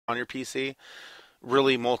on your PC,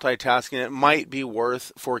 really multitasking. It might be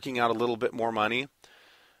worth forking out a little bit more money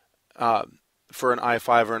for an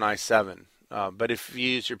i5 or an i7. But if you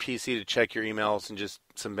use your PC to check your emails and just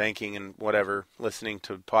some banking and whatever, listening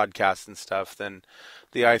to podcasts and stuff, then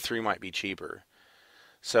the i3 might be cheaper.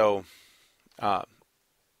 So,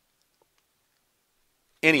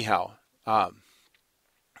 anyhow,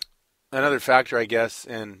 another factor, I guess,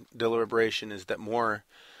 in deliberation is that more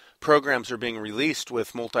programs are being released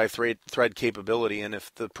with multi-thread capability, and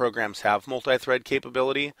if the programs have multi-thread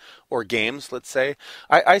capability, or games, let's say,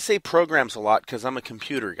 I say programs a lot because I'm a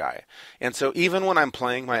computer guy, and so even when I'm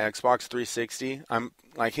playing my Xbox 360, I'm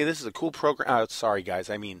like, hey, this is a cool program. Sorry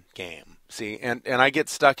guys, I mean game. See, and I get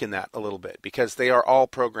stuck in that a little bit because they are all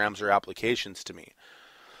programs or applications to me.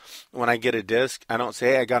 When I get a disc, I don't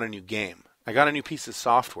say, hey, I got a new game. I got a new piece of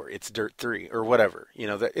software. It's Dirt 3 or whatever.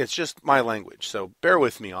 It's just my language. So bear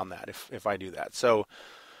with me on that if I do that. So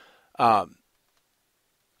at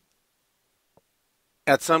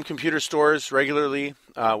some computer stores regularly,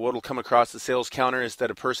 what will come across the sales counter is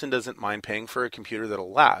that a person doesn't mind paying for a computer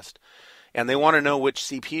that'll last. And they want to know which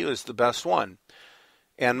CPU is the best one.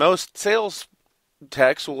 And most sales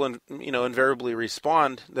techs will invariably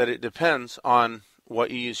respond that it depends on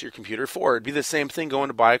what you use your computer for. It'd be the same thing going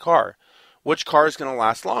to buy a car. Which car is going to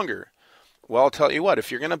last longer? Well, I'll tell you what,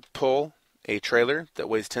 if you're going to pull a trailer that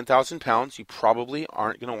weighs 10,000 pounds, you probably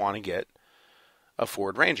aren't going to want to get a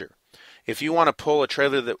Ford Ranger. If you want to pull a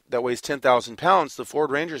trailer that weighs 10,000 pounds, the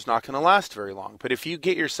Ford Ranger is not going to last very long. But if you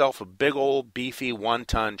get yourself a big old beefy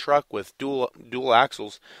 1-ton truck with dual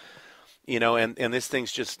axles, and this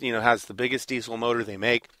thing's just, has the biggest diesel motor they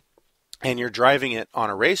make, and you're driving it on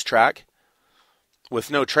a racetrack with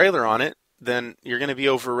no trailer on it, then you're going to be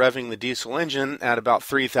over revving the diesel engine at about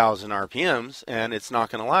 3,000 RPMs, and it's not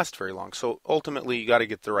going to last very long. So ultimately, you got to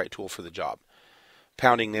get the right tool for the job.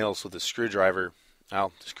 Pounding nails with a screwdriver,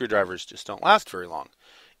 well, screwdrivers just don't last very long,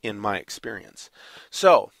 in my experience.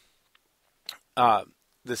 So the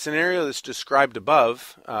scenario that's described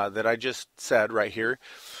above that I just said right here,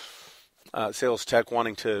 sales tech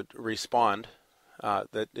wanting to respond,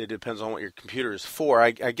 that it depends on what your computer is for.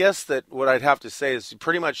 I guess that what I'd have to say is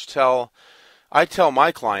pretty much I tell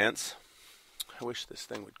my clients, I wish this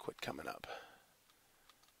thing would quit coming up.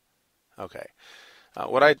 Okay.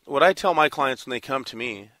 What I tell my clients when they come to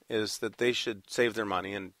me is that they should save their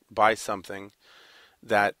money and buy something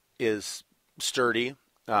that is sturdy,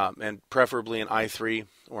 and preferably an i3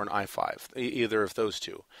 or an i5, either of those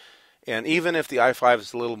two. And even if the i5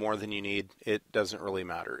 is a little more than you need, it doesn't really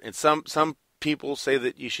matter. And some people say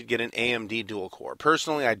that you should get an AMD dual core.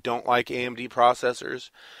 Personally, I don't like AMD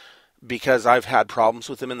processors because I've had problems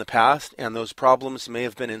with them in the past, and those problems may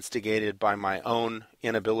have been instigated by my own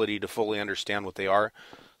inability to fully understand what they are.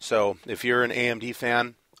 So if you're an AMD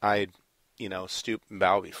fan, I stoop and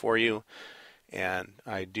bow before you, and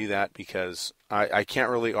I do that because I can't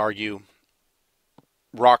really argue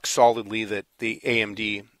rock solidly that the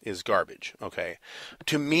AMD is garbage. Okay,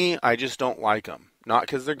 to me, I just don't like them. Not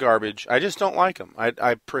because they're garbage. I just don't like them.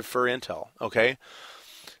 I prefer Intel. Okay,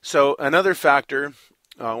 so another factor,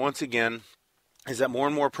 once again, is that more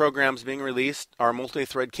and more programs being released are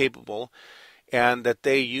multi-thread capable, and that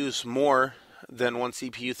they use more than one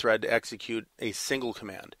CPU thread to execute a single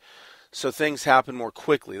command. So things happen more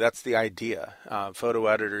quickly. That's the idea. Photo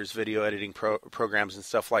editors, video editing programs, and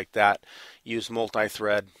stuff like that use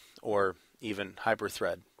multi-thread or even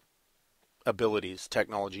hyper-thread abilities,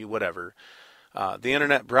 technology, whatever. The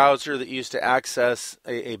internet browser that you use to access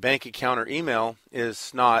a bank account or email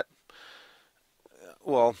is not,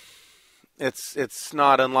 well, it's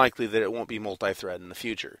not unlikely that it won't be multi-thread in the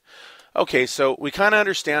future. Okay, so we kind of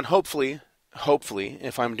understand, hopefully,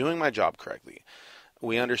 if I'm doing my job correctly,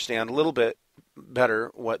 we understand a little bit better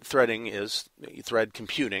what threading is, thread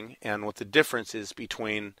computing, and what the difference is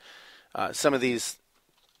between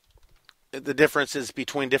the differences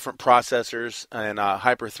between different processors and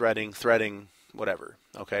hyper-threading, threading, whatever,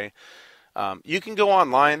 okay? You can go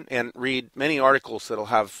online and read many articles that'll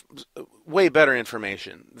have way better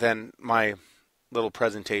information than my little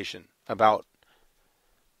presentation about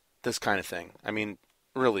this kind of thing. I mean,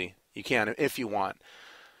 really, you can if you want.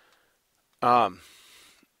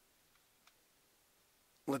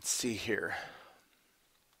 Let's see here.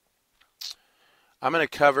 I'm going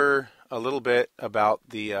to cover a little bit about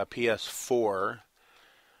the PS4.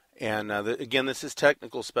 And again, this is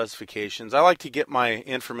technical specifications. I like to get my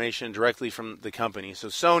information directly from the company. So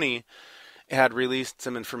Sony had released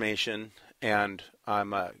some information, and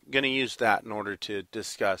I'm going to use that in order to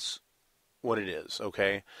discuss what it is,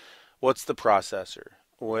 okay? What's the processor?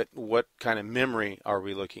 What kind of memory are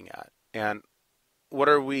we looking at? And what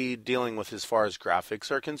are we dealing with as far as graphics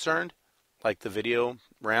are concerned? Like the video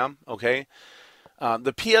RAM, okay?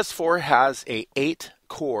 The PS4 has a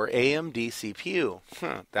 8-core AMD CPU.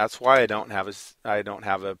 That's why I don't have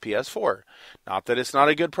a PS4. Not that it's not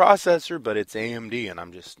a good processor, but it's AMD, and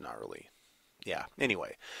I'm just not really. Yeah.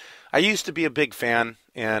 Anyway, I used to be a big fan,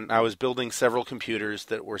 and I was building several computers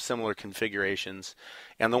that were similar configurations.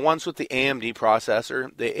 And the ones with the AMD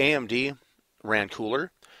processor, the AMD ran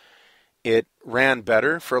cooler. It ran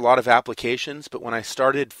better for a lot of applications, but when I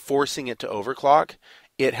started forcing it to overclock,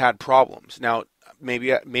 it had problems. Now,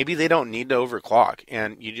 maybe they don't need to overclock,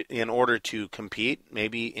 and in order to compete,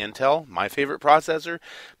 maybe Intel, my favorite processor,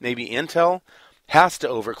 maybe Intel has to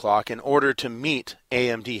overclock in order to meet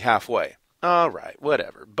AMD halfway. All right,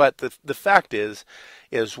 whatever. But the fact is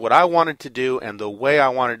what I wanted to do and the way I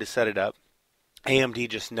wanted to set it up, AMD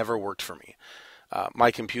just never worked for me.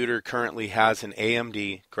 My computer currently has an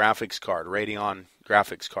AMD graphics card, Radeon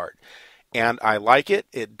graphics card, and I like it.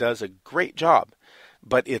 It does a great job,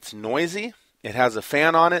 but it's noisy. It has a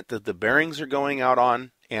fan on it that the bearings are going out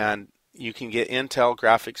on, and you can get Intel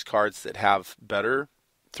graphics cards that have better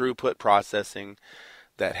throughput processing,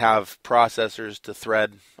 that have processors to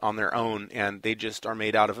thread on their own, and they just are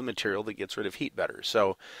made out of a material that gets rid of heat better.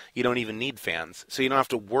 So you don't even need fans. So you don't have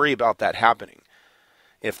to worry about that happening.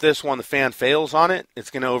 If this one, the fan fails on it,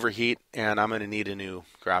 it's going to overheat, and I'm going to need a new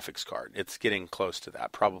graphics card. It's getting close to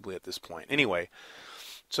that, probably at this point. Anyway,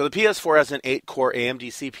 so the PS4 has an 8-core AMD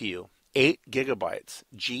CPU, 8 gigabytes,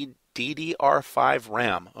 GDDR5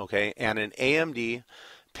 RAM, okay, and an AMD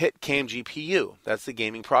PIT-CAME GPU. That's the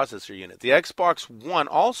gaming processor unit. The Xbox One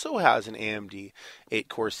also has an AMD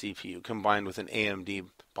 8-core CPU combined with an AMD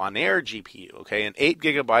Bonaire GPU, okay, and 8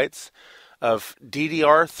 gigabytes of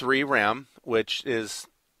DDR3 RAM, which is,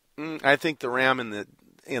 I think the RAM in the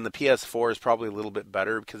PS4 is probably a little bit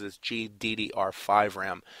better because it's GDDR5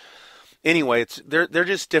 RAM. Anyway, they're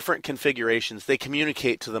just different configurations. They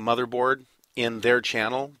communicate to the motherboard in their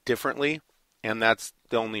channel differently, and that's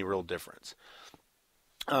the only real difference.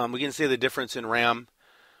 We can say the difference in RAM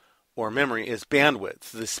or memory is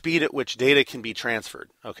bandwidth, the speed at which data can be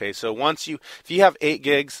transferred. Okay, so if you have 8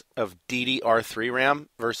 gigs of DDR3 RAM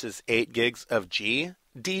versus 8 gigs of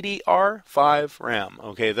GDDR5 RAM,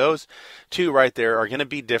 okay, those two right there are going to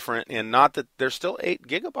be different, and not that they're still 8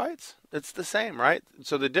 gigabytes. It's the same, right?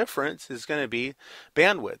 So the difference is going to be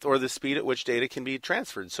bandwidth, or the speed at which data can be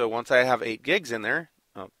transferred. So once I have 8 gigs in there,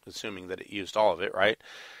 assuming that it used all of it, right?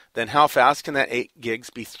 Then how fast can that 8 gigs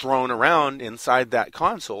be thrown around inside that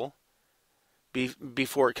console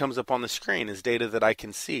before it comes up on the screen as data that I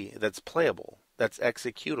can see, that's playable, that's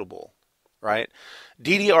executable, right?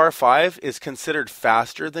 DDR5 is considered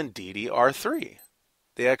faster than DDR3.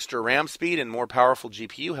 The extra RAM speed and more powerful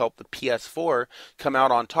GPU helped the PS4 come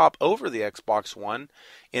out on top over the Xbox One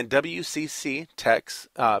in WCC Tech's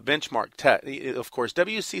benchmark test. Of course,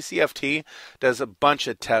 WCCFT does a bunch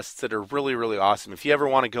of tests that are really, really awesome. If you ever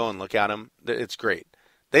want to go and look at them, it's great.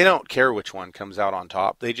 They don't care which one comes out on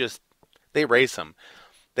top. They race them.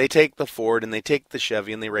 They take the Ford and they take the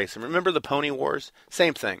Chevy and they race them. Remember the Pony Wars?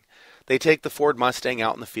 Same thing. They take the Ford Mustang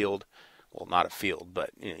out in the field. Well, not a field,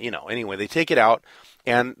 but anyway, they take it out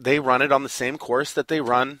and they run it on the same course that they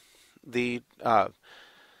run the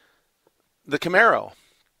Camaro.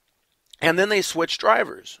 And then they switch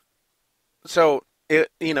drivers. So,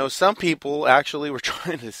 some people actually were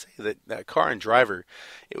trying to say that car and driver,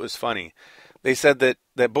 it was funny. They said that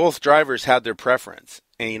both drivers had their preference.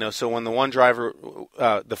 And, so when the one driver,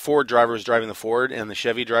 the Ford driver was driving the Ford and the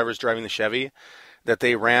Chevy driver was driving the Chevy, that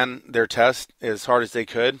they ran their test as hard as they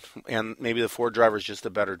could, and maybe the Ford driver is just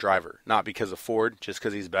a better driver, not because of Ford, just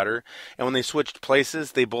because he's better. And when they switched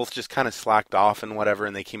places, they both just kind of slacked off and whatever,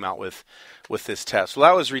 and they came out with this test. Well,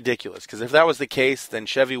 that was ridiculous, because if that was the case, then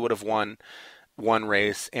Chevy would have won one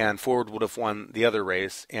race and Ford would have won the other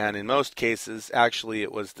race. And in most cases, actually,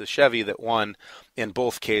 it was the Chevy that won in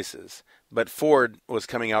both cases. But Ford was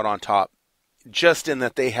coming out on top, just in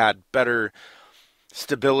that they had better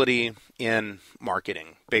stability in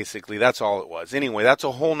marketing. Basically, that's all it was. Anyway, that's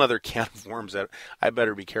a whole nother can of worms that I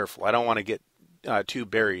better be careful. I don't want to get too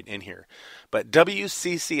buried in here. But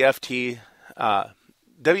WCCF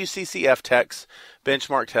Tech's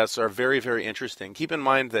benchmark tests are very, very interesting. Keep in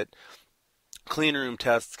mind that clean room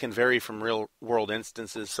tests can vary from real world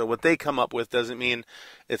instances. So what they come up with doesn't mean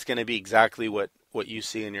it's going to be exactly what you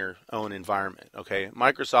see in your own environment. Okay,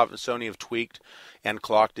 Microsoft and Sony have tweaked and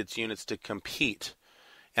clocked its units to compete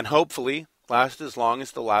and hopefully last as long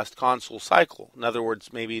as the last console cycle. In other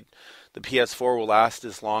words, maybe the PS4 will last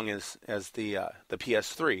as long as the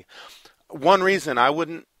PS3. One reason I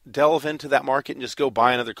wouldn't delve into that market and just go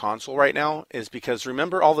buy another console right now is because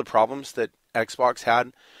remember all the problems that Xbox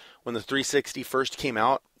had when the 360 first came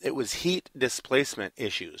out? It was heat displacement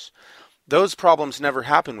issues. Those problems never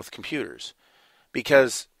happen with computers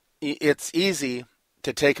because it's easy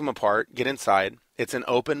to take them apart, get inside. It's an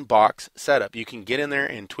open box setup. You can get in there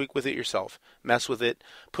and tweak with it yourself, mess with it,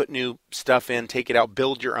 put new stuff in, take it out,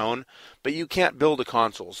 build your own, but you can't build a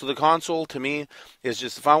console. So the console to me is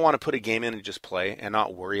just if I want to put a game in and just play and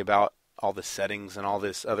not worry about all the settings and all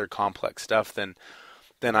this other complex stuff, then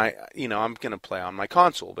I'm going to play on my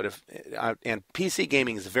console. But and PC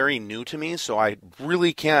gaming is very new to me, so I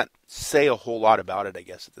really can't say a whole lot about it, I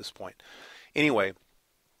guess, at this point. Anyway,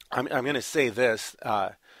 I'm going to say this,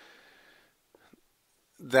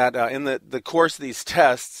 that in the course of these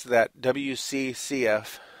tests that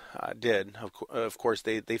WCCF did, of course,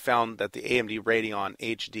 they found that the AMD Radeon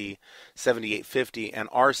HD 7850 and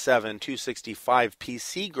R7 265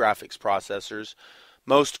 PC graphics processors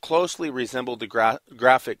most closely resembled the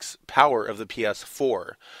graphics power of the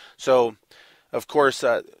PS4. So, of course,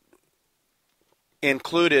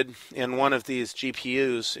 included in one of these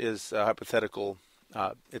GPUs is a hypothetical.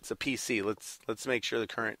 It's a PC. Let's make sure the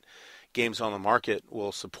current games on the market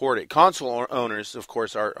will support it. Console owners, of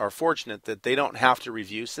course, are fortunate that they don't have to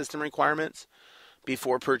review system requirements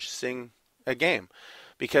before purchasing a game,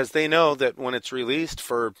 because they know that when it's released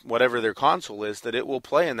for whatever their console is, that it will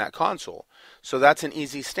play in that console. So that's an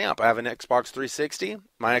easy stamp. I have an Xbox 360.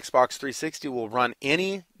 My Xbox 360 will run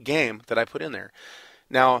any game that I put in there.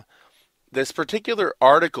 Now, this particular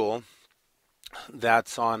article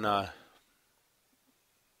that's on,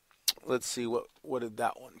 let's see, what did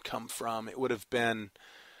that one come from? It would have been,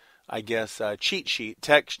 I guess, cheat sheet,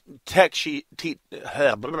 tech sheet,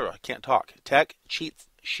 I can't talk. Tech cheat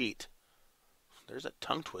sheet. There's a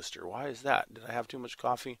tongue twister. Why is that? Did I have too much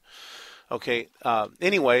coffee? Okay.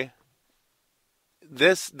 Anyway,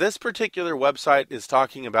 this particular website is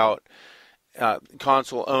talking about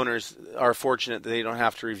console owners are fortunate that they don't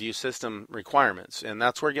have to review system requirements, and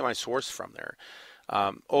that's where I get my source from there.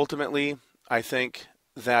 Ultimately, I think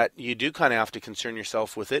that you do kind of have to concern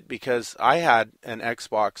yourself with it, because I had an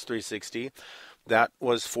Xbox 360 that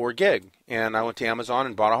was 4 gig, and I went to Amazon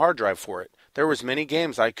and bought a hard drive for it. There was many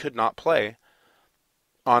games I could not play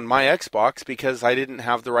on my Xbox because I didn't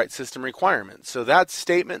have the right system requirements. So that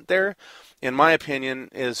statement there, in my opinion,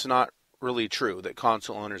 is not really true, that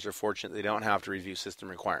console owners are fortunate they don't have to review system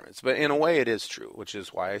requirements. But in a way it is true, which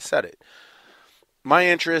is why I said it. My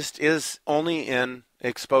interest is only in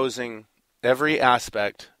exposing every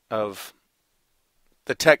aspect of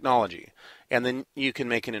the technology, and then you can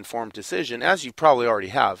make an informed decision, as you probably already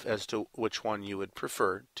have, as to which one you would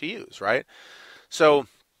prefer to use, right? So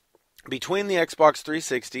between the Xbox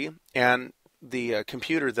 360 and the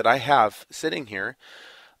computer that I have sitting here,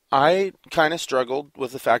 I kind of struggled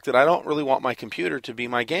with the fact that I don't really want my computer to be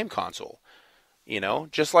my game console.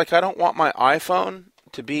 Just like I don't want my iPhone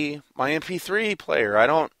to be my MP3 player. I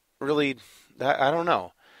don't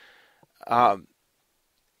know.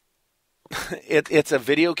 It's a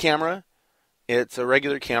video camera. It's a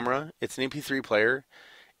regular camera. It's an MP3 player.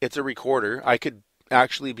 It's a recorder. I could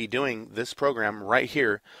actually be doing this program right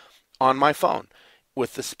here on my phone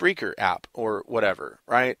with the Spreaker app or whatever,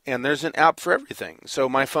 right? And there's an app for everything. So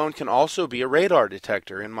my phone can also be a radar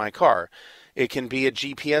detector in my car. It can be a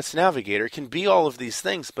GPS navigator. It can be all of these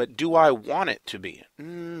things, but do I want it to be?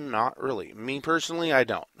 Not really. Me personally, I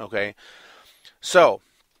don't, okay? So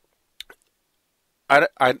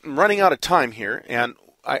I'm running out of time here, and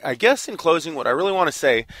I guess in closing, what I really want to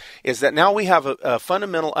say is that now we have a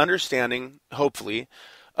fundamental understanding, hopefully,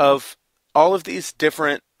 of all of these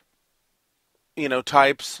different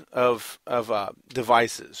types of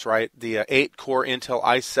devices, right? The 8-core Intel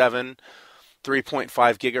i7, 3.5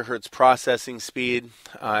 gigahertz processing speed,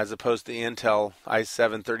 as opposed to the Intel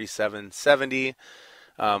i7 3770,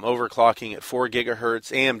 overclocking at 4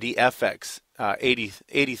 gigahertz. AMD FX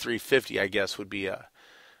 8350, I guess, would be a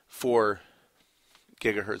 4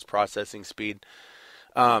 gigahertz processing speed.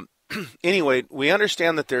 Anyway, we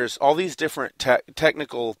understand that there's all these different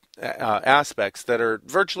technical aspects that are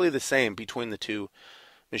virtually the same between the two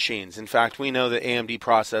machines. In fact, we know that AMD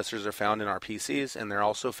processors are found in our PCs, and they're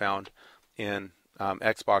also found in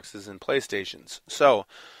Xboxes and PlayStations. So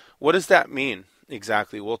what does that mean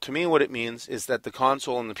exactly? Well, to me, what it means is that the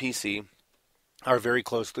console and the PC are very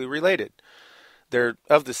closely related. They're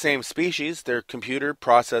of the same species. They're computer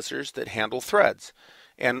processors that handle threads.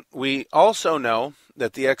 And we also know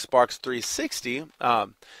that the Xbox 360,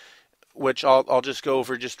 which I'll just go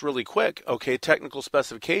over just really quick. Okay, technical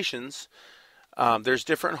specifications. There's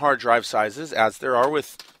different hard drive sizes, as there are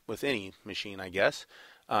with any machine, I guess.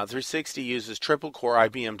 360 uses triple core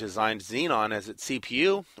IBM designed Xenon as its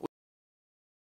CPU,